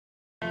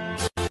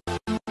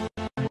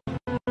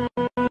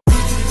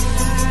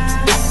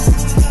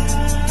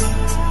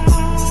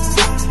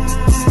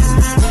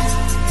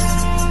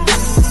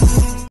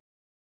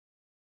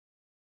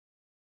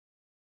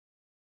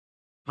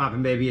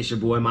Poppin' baby, it's your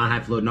boy,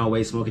 MileHighFloatin,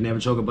 always smoking, never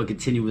choking, but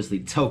continuously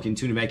toking.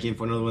 Tuning back in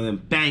for another one of them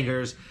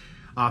bangers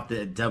off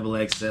the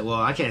XXL.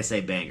 Well, I can't say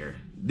banger.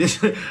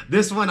 This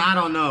one, I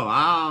don't know.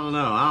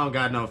 I don't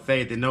got no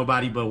faith in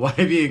nobody but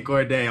YBN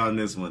Cordae on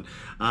this one.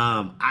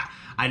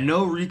 I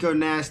know Rico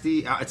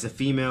nasty. It's a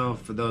female,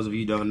 for those of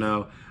you who don't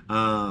know.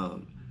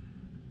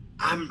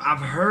 I've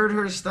heard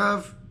her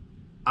stuff.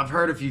 I've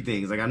heard a few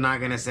things. Like, I'm not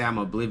gonna say I'm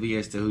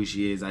oblivious to who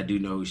she is. I do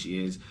know who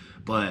she is,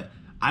 but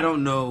I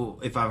don't know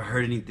if I've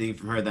heard anything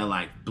from her that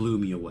like blew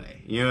me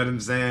away. You know what I'm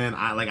saying?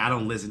 I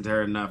don't listen to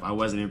her enough. I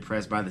wasn't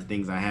impressed by the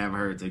things I have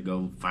heard to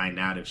go find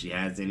out if she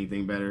has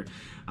anything better.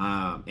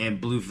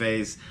 And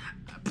Blueface,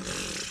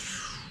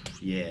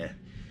 yeah,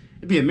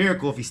 it'd be a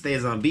miracle if he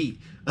stays on beat.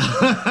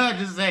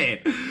 Just saying,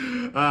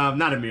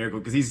 not a miracle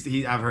because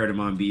I've heard him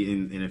on beat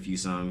in a few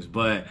songs,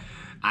 but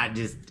I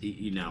just,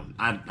 you know,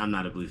 I'm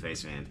not a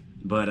Blueface fan,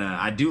 but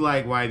I do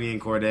like YBN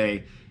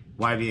Cordae.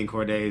 YBN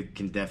Cordae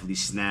can definitely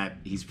snap.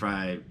 He's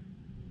probably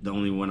the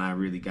only one I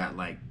really got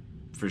like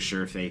for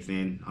sure faith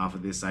in off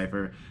of this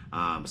Cypher.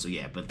 So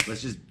yeah, but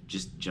let's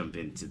just jump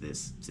into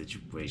this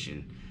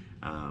situation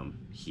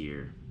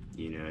here.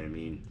 You know what I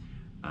mean?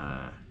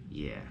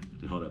 Yeah.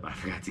 Hold up, I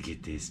forgot to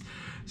get this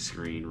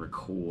screen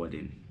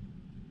recording.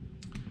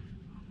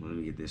 Let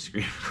me get this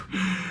screen.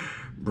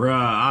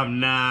 Bruh,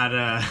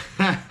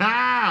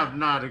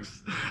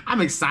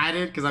 I'm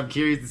excited because I'm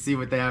curious to see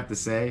what they have to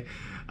say.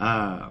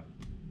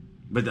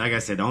 But like I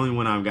said, the only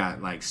one I've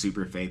got like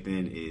super faith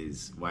in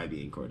is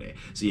YBN Cordae.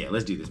 So yeah,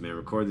 let's do this, man.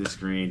 Record this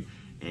screen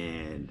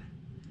and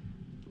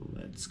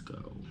let's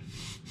go.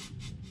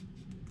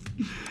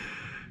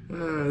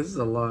 This is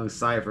a long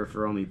Cypher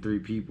for only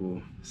 3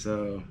 people.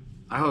 So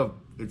I hope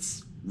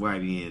it's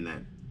YBN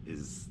that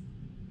is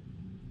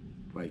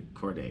like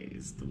Cordae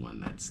is the one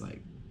that's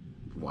like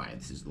why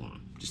this is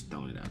long. Just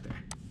throwing it out there.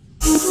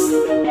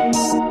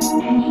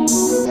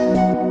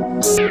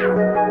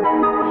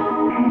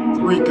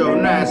 Rico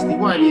nasty,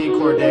 YBN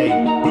Cordae,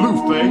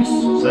 Blueface.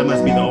 So that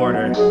must be the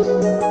order.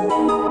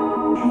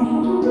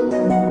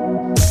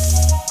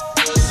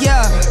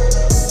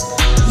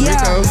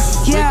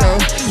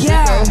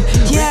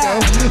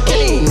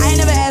 I ain't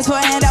never asked for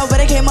a handout, but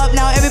it came up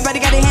now. Everybody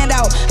got a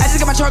handout. I just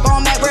got my truck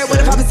on Mac Red with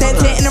a 5%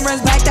 tint and the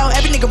rims backed out.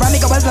 Every nigga around me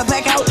go bust my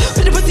back out.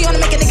 Put the pussy on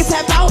to make a nigga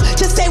tap out.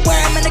 Just say where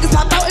my niggas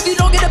pop out. If you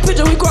don't get a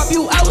picture, we crop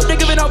you out. They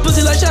giving out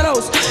pussy like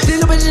shadows. These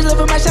little bitches live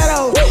in my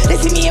shadow. They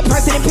see me in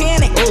person and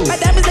panic. My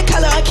diamonds the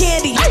color of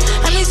candy.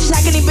 I'm used to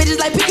shocking these bitches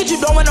like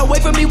Pikachu. Don't wanna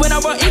wait for me when I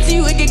run into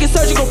you. It can get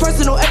surgical,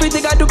 personal.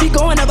 Everything I do be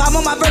going up. I'm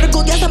on my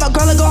vertical. Yes, I'm a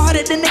girl and go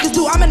harder than niggas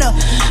do. I'm in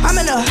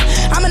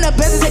a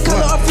business that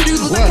color up for you.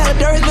 Look like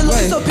Caladeras, but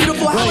looking so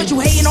beautiful. How much you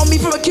hating on me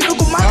from a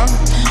cuticle, mom?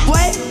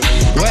 What?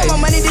 I got more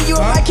money than you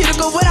in my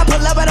cuticle. When I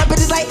pull up, but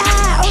bitches like,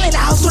 only in the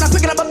house when I'm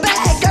picking up a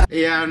bag.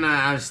 Yeah,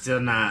 I'm still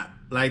not.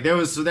 Like,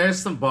 there's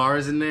some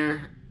bars in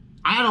there.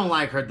 I don't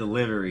like her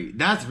delivery.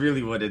 That's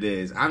really what it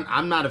is.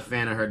 I'm not a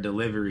fan of her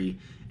delivery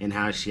and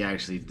how she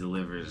actually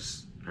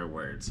delivers her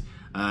words.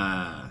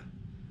 I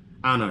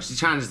don't know. She's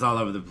trying just all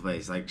over the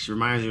place. Like, she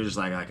reminds me of just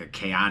like a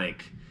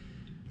chaotic,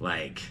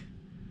 like,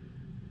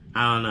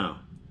 I don't know,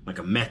 like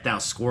a methed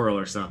out squirrel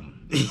or something.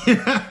 You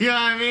know what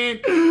I mean?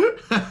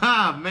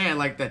 Man,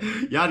 like that.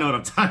 Y'all know what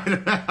I'm talking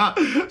about.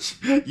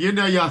 You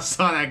know, y'all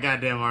saw that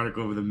goddamn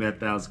article with the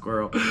methed out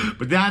squirrel.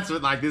 But that's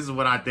what, like, this is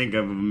what I think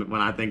of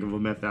when I think of a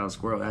methed out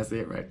squirrel. That's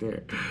it right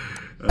there.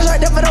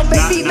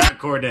 Not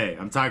Cordae.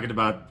 I'm talking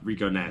about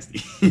Rico nasty.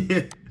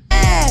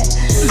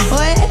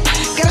 What?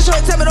 Gotta show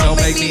it, tell me don't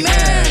make me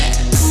mad.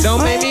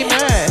 Don't make me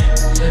mad.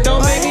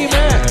 Don't make me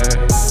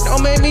mad.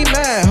 Don't make me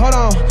mad. Hold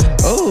on.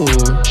 Ooh.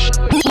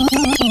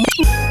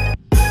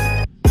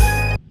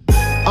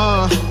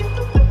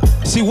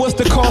 See, what's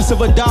the cost of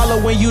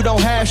 $1 when you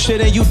don't have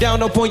shit and you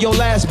down up on your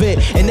last bit?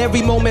 And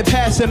every moment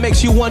passing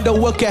makes you wonder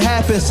what could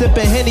happen.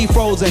 Sipping Henny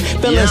frozen,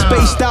 feeling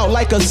spaced out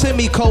like a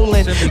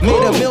semicolon. Made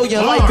 $1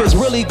 million, life is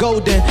really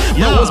golden.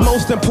 But what's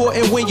most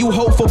important when you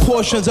hope for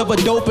portions of a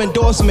dope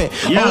endorsement?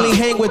 Only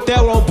hang with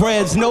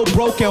thoroughbreds, no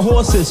broken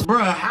horses.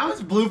 Bruh, how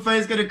is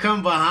Blueface gonna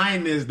come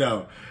behind this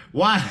though?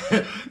 Why?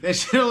 They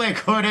should've let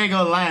Cordae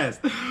go last.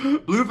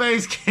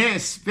 Blueface can't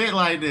spit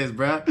like this,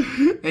 bruh.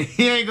 And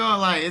he ain't gonna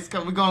like,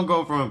 we're gonna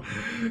go from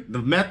the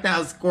methed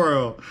out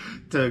squirrel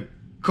to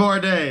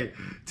Cordae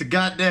to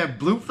goddamn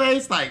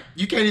Blueface. Like,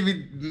 you can't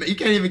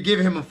even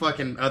give him a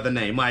fucking other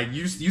name. Like,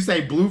 you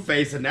say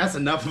Blueface and that's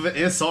enough of an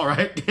insult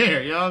right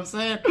there. You know what I'm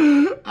saying?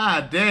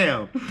 Ah,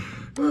 damn.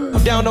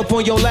 Down up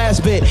on your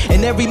last bit,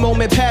 and every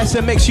moment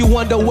passing makes you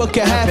wonder what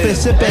could happen.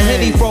 Sipping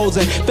Henny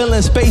frozen,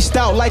 feeling spaced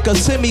out like a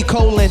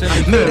semicolon.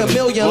 Made $1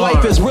 million,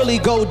 life is really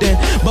golden.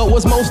 But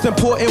what's most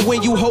important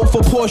when you hope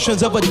for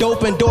portions of a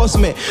dope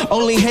endorsement?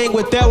 Only hang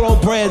with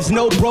thoroughbreds,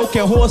 no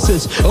broken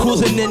horses.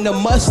 Cruising in the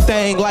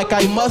Mustang like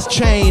I must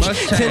change.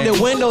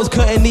 Tinted windows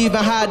couldn't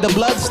even hide the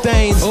blood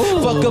stains.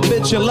 Fuck a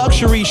bitch in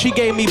luxury, she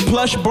gave me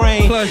plush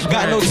brain.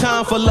 Got no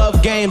time for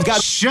love games.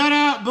 Shut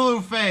up,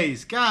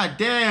 Blueface. God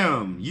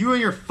damn, you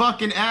and your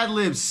fucking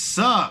ad-libs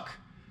suck.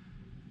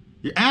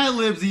 Your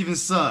ad-libs even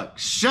suck.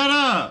 Shut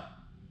up.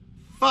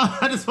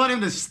 fuck? I just want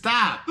him to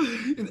stop.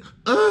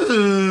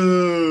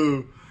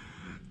 Ooh.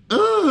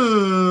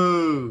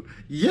 Ooh.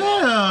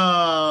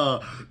 Yeah.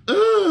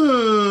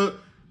 Ooh.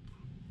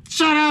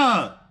 Shut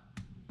up.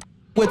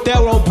 With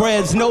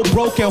thoroughbreds, no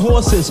broken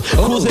horses.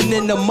 Cruising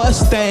in the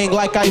Mustang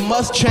like I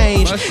must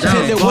change.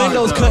 Tinted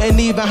windows couldn't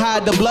even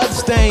hide the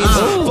bloodstains.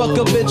 Fuck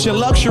a bitch in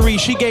luxury,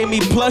 she gave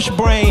me plush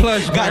brain.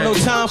 Got no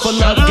time for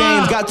love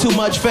games, got too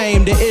much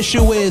fame. The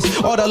issue is,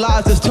 all the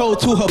lies is told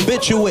too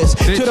habituous.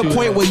 To the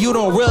point where you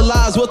don't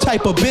realize what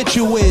type of bitch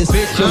you is.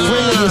 The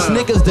friendliest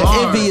niggas, the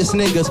envious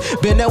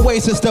niggas. Been that way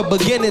since the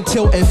beginning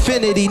till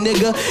infinity,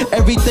 nigga.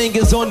 Everything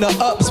is on the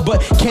ups,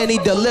 but can he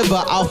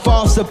deliver? I'll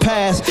far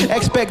surpass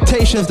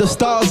expectations, the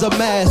stars are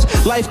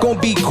masked. Life gon'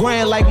 be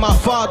grand like my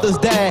father's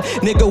dad.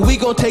 Nigga, we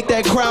gon' take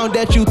that crown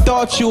that you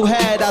thought you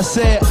had. I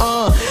said,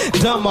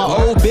 done my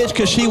old bitch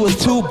cause she was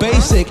too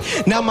basic.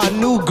 Now my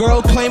new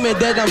girl claiming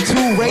that I'm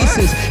too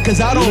racist. Cause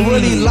I don't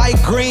really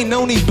like green,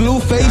 only blue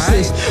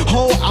faces.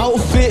 Whole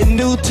outfit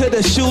new to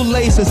the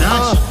shoelaces.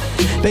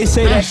 They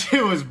say that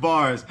shit was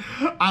bars.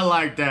 I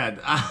like that.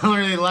 I don't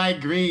really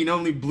like green,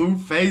 only blue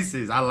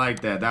faces. I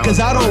like that.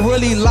 Cause I don't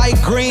really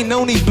like green,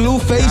 only blue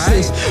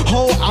faces.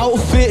 Whole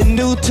outfit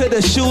new to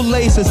the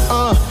shoelaces.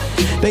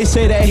 They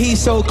say that he's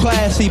so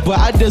classy, but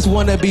I just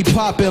wanna be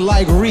popping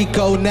like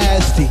Rico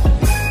nasty.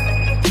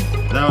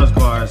 That was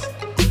bars.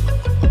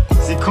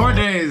 See,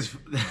 Cordae is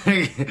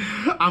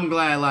I'm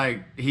glad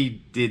like he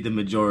did the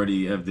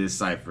majority of this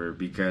cipher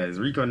because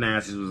Rico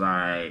Nasty was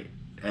alright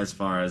as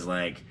far as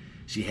like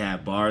she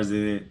had bars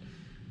in it,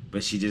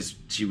 but she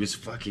was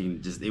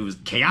fucking just, it was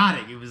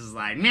chaotic. It was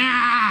like,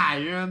 nah,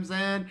 you know what I'm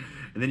saying?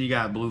 And then you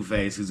got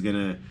Blueface who's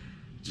gonna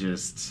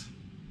just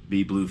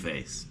be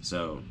Blueface.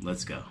 So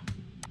let's go.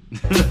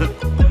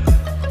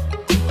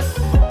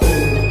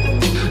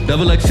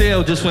 Double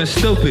XL just went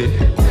stupid.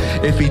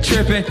 If he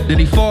tripping, then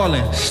he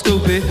falling.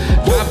 Stupid.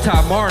 Drop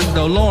top Martin,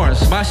 no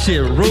Lawrence. My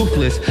shit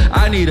ruthless.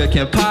 I need a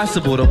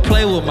impossible to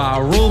play with my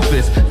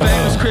Rufus.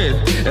 Famous crib.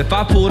 If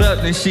I pulled up,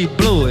 then she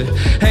blew it.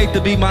 Hate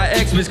to be my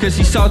ex bitch cause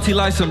she salty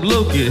like some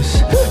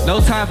Lucas. No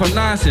time for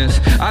nonsense.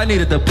 I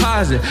need a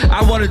deposit.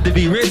 I wanted to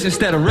be rich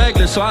instead of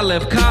regular, so I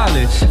left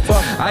college.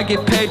 I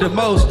get paid the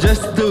most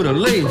just to do the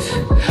least.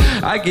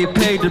 I get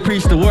paid to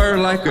preach the word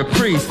like a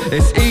priest.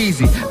 It's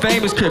easy.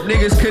 Famous crib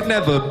niggas could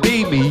never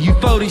beat me. You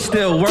 40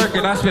 still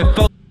working. I spent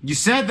You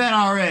said that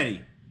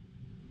already.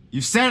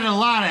 You said it a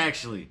lot,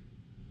 actually.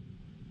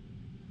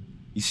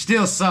 You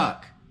still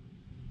suck,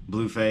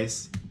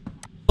 Blueface.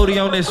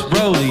 On this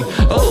rollie.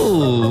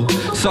 Ooh,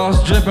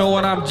 sauce dripping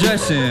when I'm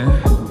dressing.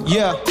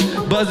 Yeah,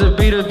 buzzer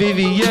beater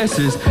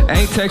VVS's.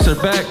 Ain't text her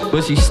back,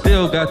 but she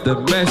still got the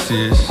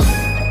message.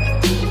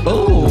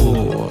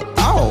 Ooh,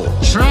 ow.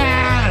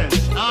 Trash!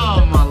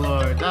 Oh my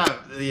lord.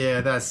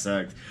 That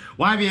sucked.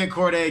 YBN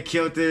Cordae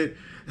killed it.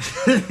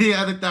 The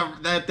other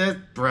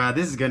bruh,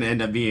 this is gonna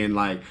end up being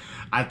like,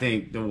 I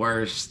think the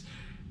worst.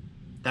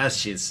 That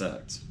shit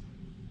sucked.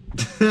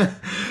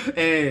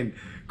 And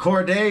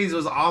Cordae's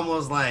was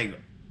almost like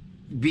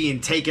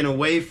being taken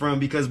away from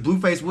because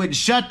Blueface wouldn't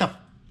shut the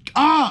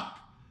up.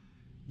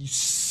 You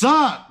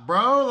suck,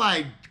 bro.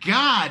 Like,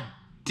 god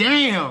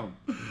damn.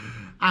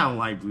 I don't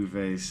like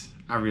Blueface.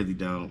 I really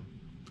don't.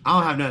 I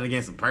don't have nothing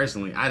against him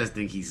personally. I just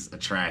think he's a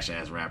trash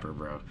ass rapper,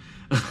 bro.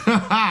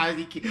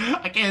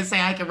 I can't say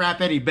I can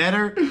rap any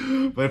better,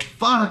 but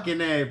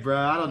fucking A, bro.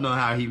 I don't know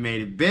how he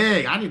made it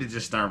big. I need to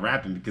just start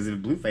rapping because if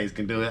Blueface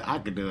can do it, I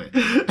can do it.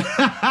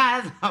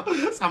 I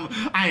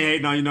ain't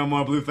hating on you no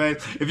more,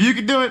 Blueface. If you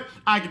can do it,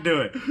 I can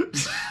do it.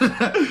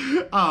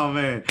 Oh,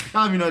 man.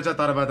 Let me know what y'all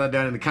thought about that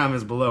down in the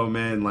comments below,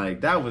 man.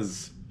 Like, that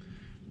was,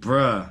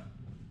 bruh.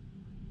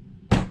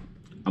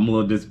 I'm a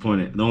little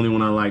disappointed. The only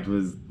one I liked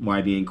was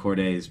YBN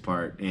Cordae's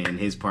part, and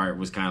his part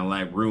was kind of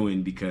like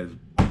ruined because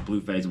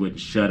Blueface wouldn't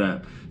shut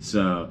up.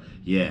 So,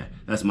 yeah,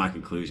 that's my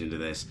conclusion to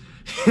this.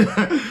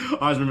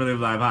 Always remember to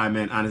live live high,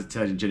 man. Honest,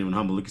 intelligent, genuine,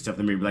 humble. Look yourself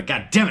in the mirror and be like,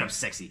 God damn it, I'm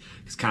sexy.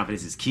 Because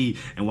confidence is key.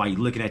 And while you're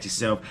looking at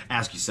yourself,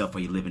 ask yourself, are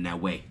you living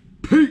that way?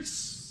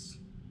 Peace.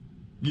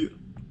 Yeah.